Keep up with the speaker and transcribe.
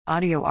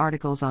Audio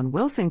articles on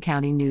Wilson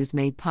County News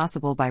made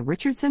possible by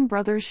Richardson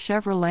Brothers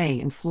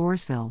Chevrolet in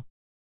Floresville.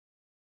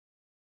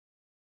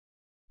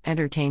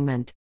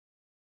 Entertainment.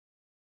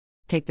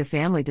 Take the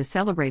family to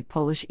celebrate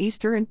Polish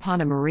Easter in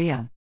Ponte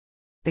Maria.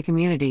 The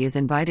community is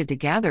invited to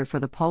gather for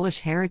the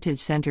Polish Heritage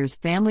Center's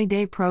Family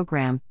Day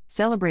program,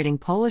 celebrating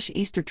Polish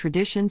Easter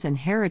traditions and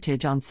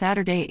heritage on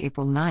Saturday,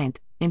 April 9th,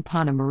 in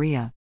Ponte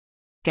Maria.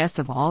 Guests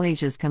of all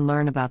ages can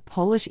learn about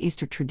Polish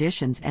Easter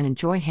traditions and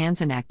enjoy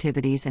hands-on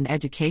activities and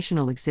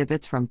educational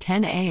exhibits from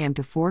 10 a.m.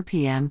 to 4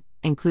 p.m.,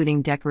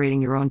 including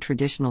decorating your own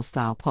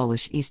traditional-style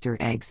Polish Easter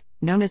eggs,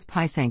 known as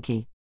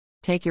pisanki.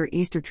 Take your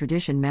Easter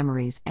tradition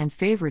memories and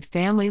favorite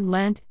family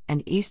Lent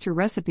and Easter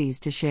recipes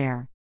to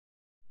share.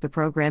 The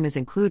program is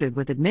included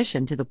with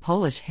admission to the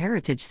Polish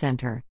Heritage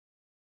Center.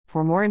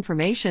 For more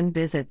information,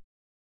 visit.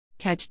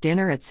 Catch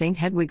dinner at St.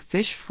 Hedwig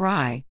Fish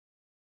Fry.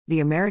 The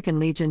American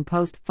Legion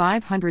Post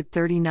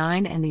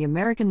 539 and the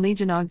American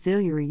Legion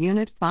Auxiliary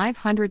Unit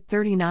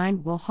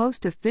 539 will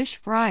host a fish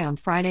fry on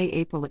Friday,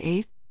 April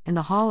 8th, in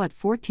the hall at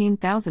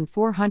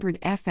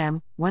 14,400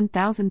 FM,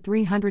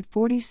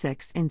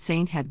 1346 in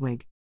St.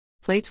 Hedwig.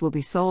 Plates will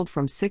be sold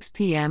from 6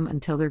 p.m.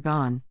 until they're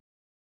gone.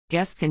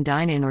 Guests can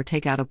dine in or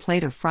take out a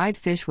plate of fried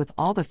fish with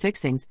all the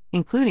fixings,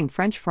 including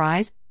French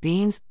fries,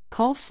 beans,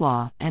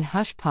 coleslaw, and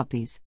hush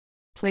puppies.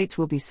 Plates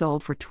will be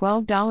sold for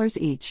 $12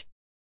 each.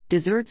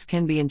 Desserts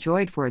can be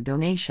enjoyed for a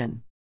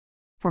donation.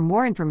 For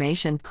more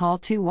information, call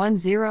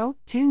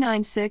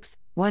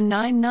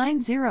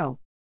 210-296-1990.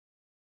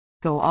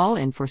 Go all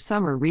in for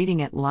summer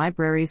reading at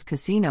Libraries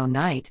Casino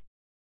Night.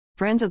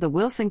 Friends of the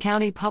Wilson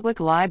County Public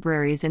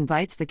Libraries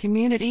invites the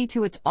community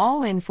to its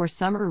All In for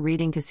Summer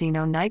Reading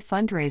Casino Night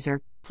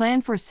fundraiser,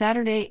 planned for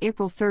Saturday,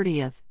 April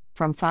 30th,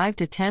 from 5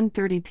 to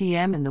 10:30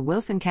 p.m. in the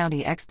Wilson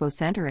County Expo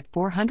Center at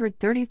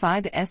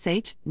 435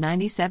 SH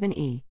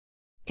 97E.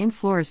 In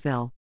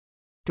Floresville.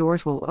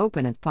 Doors will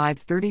open at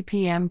 5:30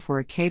 p.m. for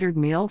a catered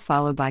meal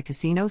followed by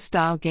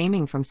casino-style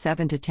gaming from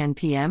 7 to 10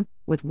 p.m.,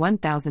 with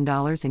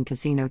 $1,000 in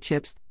casino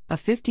chips, a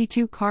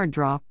 52-card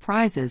draw,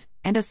 prizes,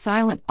 and a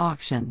silent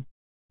auction.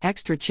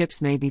 Extra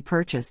chips may be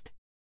purchased.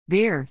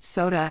 Beer,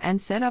 soda, and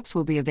setups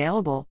will be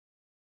available.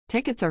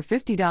 Tickets are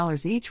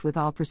 $50 each, with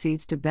all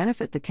proceeds to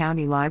benefit the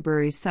County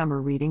Library's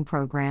summer reading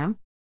program.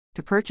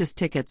 To purchase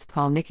tickets,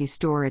 call Nikki's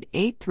store at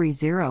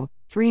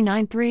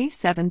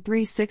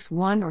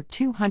 830-393-7361 or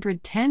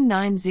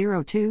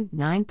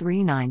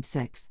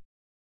 210-902-9396.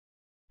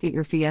 Get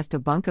your Fiesta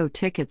Bunko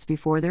tickets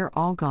before they're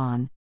all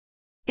gone.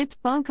 It's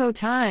Bunko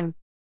time!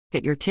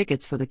 Get your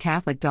tickets for the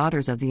Catholic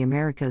Daughters of the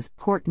Americas,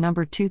 Court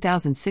number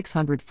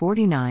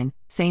 2649,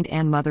 St.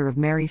 Anne Mother of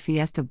Mary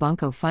Fiesta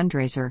Bunko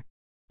fundraiser.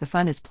 The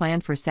fun is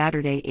planned for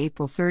Saturday,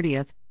 April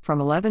 30th,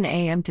 from 11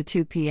 a.m. to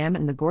 2 p.m.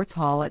 in the Gortz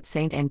Hall at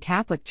St. Anne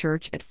Catholic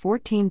Church at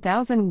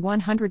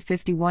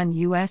 14,151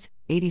 U.S.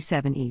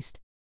 87 East.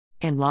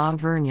 In La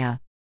Vernia.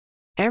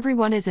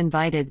 Everyone is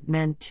invited,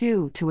 men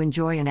too, to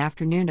enjoy an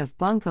afternoon of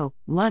bunko,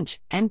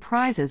 lunch, and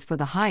prizes for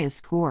the highest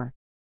score.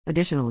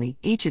 Additionally,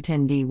 each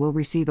attendee will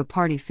receive a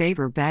party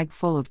favor bag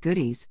full of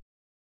goodies.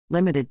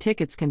 Limited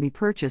tickets can be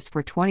purchased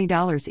for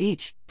 $20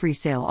 each,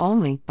 pre-sale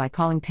only, by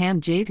calling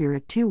Pam Javier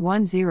at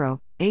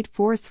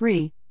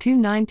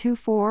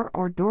 210-843-2924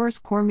 or Doris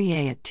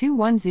Cormier at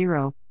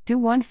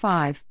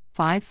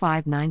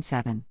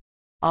 210-215-5597.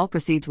 All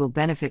proceeds will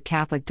benefit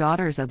Catholic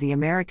Daughters of the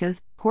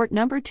Americas, Court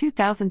number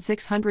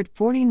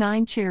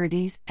 2649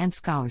 charities and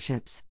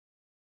scholarships.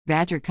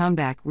 Badger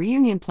Comeback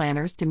Reunion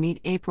planners to meet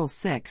April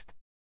 6th.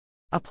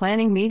 A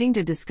planning meeting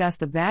to discuss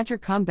the Badger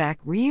Comeback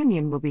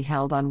Reunion will be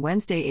held on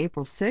Wednesday,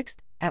 April 6th,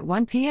 at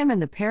 1 p.m.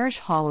 in the Parish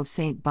Hall of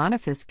St.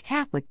 Boniface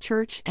Catholic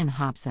Church in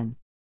Hobson.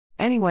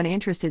 Anyone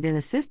interested in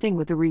assisting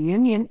with the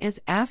reunion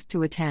is asked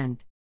to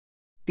attend.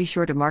 Be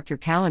sure to mark your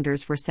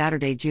calendars for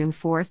Saturday, June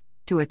 4th,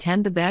 to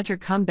attend the Badger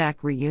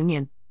Comeback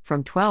Reunion,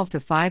 from 12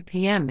 to 5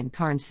 p.m. in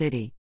Karn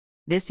City.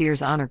 This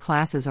year's honor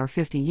classes are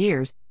 50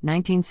 years,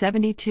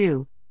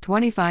 1972,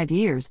 25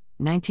 years,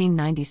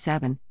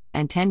 1997,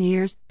 and 10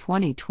 years,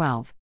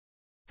 2012.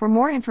 For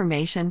more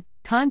information,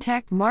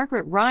 contact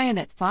Margaret Ryan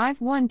at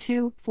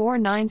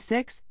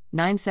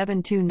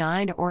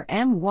 512-496-9729 or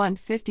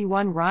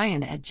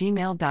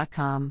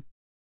m151ryan@gmail.com.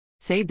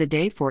 Save the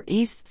date for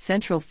East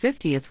Central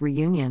 50th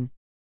Reunion.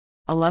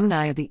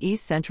 Alumni of the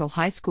East Central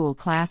High School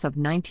class of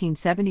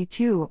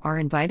 1972 are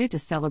invited to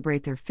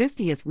celebrate their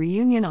 50th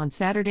reunion on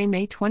Saturday,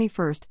 May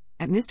 21st,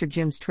 at Mr.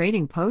 Jim's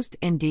Trading Post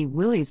and D.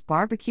 Willie's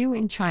Barbecue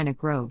in China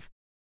Grove.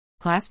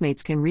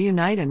 Classmates can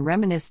reunite and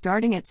reminisce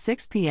starting at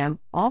 6 p.m.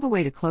 all the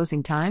way to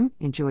closing time.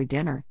 Enjoy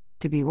dinner,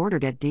 to be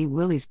ordered at D.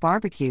 Willie's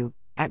Barbecue,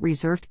 at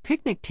reserved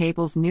picnic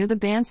tables near the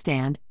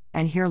bandstand,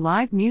 and hear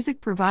live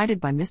music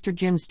provided by Mr.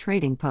 Jim's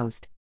Trading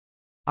Post.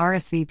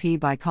 RSVP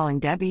by calling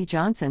Debbie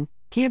Johnson,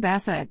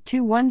 Kiabasa at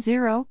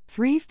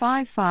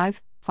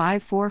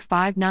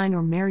 210-355-5459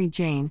 or Mary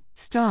Jane,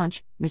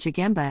 Staunch,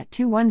 Michigemba at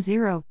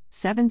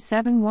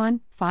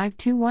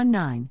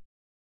 210-771-5219.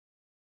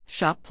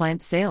 Shop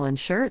plant sale and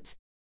shirts.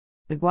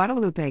 The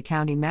Guadalupe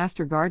County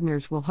Master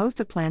Gardeners will host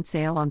a plant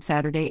sale on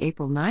Saturday,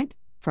 April 9th,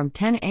 from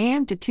 10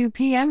 a.m. to 2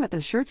 p.m. at the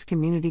Schertz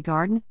Community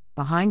Garden,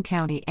 behind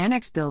County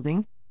Annex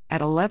Building,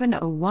 at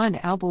 1101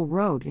 Elbel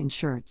Road in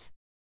Schertz.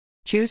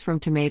 Choose from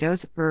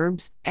tomatoes,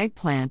 herbs,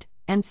 eggplant,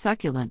 and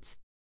succulents.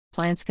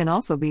 Plants can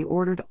also be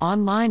ordered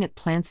online at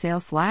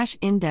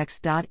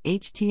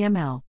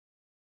plantsale/index.html.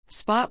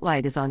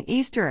 Spotlight is on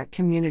Easter at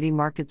Community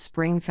Market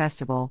Spring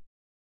Festival.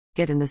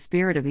 Get in the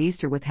spirit of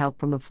Easter with help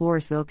from the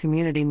Floresville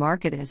Community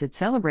Market as it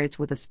celebrates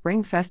with a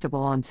Spring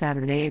Festival on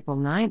Saturday, April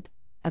 9th,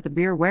 at the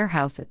Beer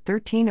Warehouse at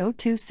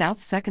 1302 South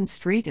 2nd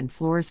Street in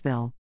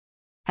Floresville.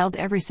 Held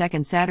every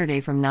second Saturday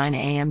from 9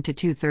 a.m. to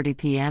 2:30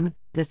 p.m.,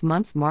 this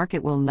month's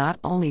market will not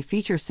only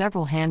feature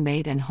several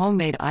handmade and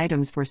homemade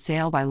items for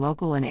sale by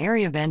local and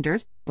area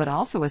vendors, but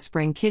also a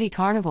Spring Kitty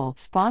Carnival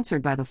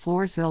sponsored by the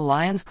Floresville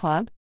Lions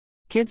Club.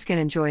 Kids can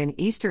enjoy an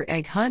Easter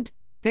egg hunt,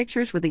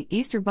 pictures with the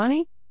Easter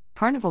Bunny,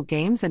 carnival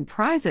games and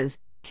prizes,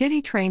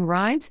 kiddie train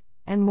rides,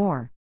 and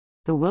more.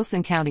 The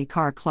Wilson County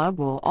Car Club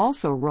will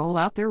also roll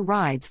out their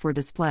rides for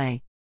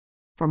display.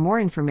 For more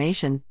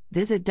information,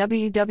 visit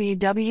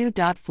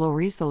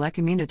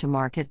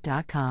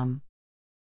www.floresvillecommunitymarket.com.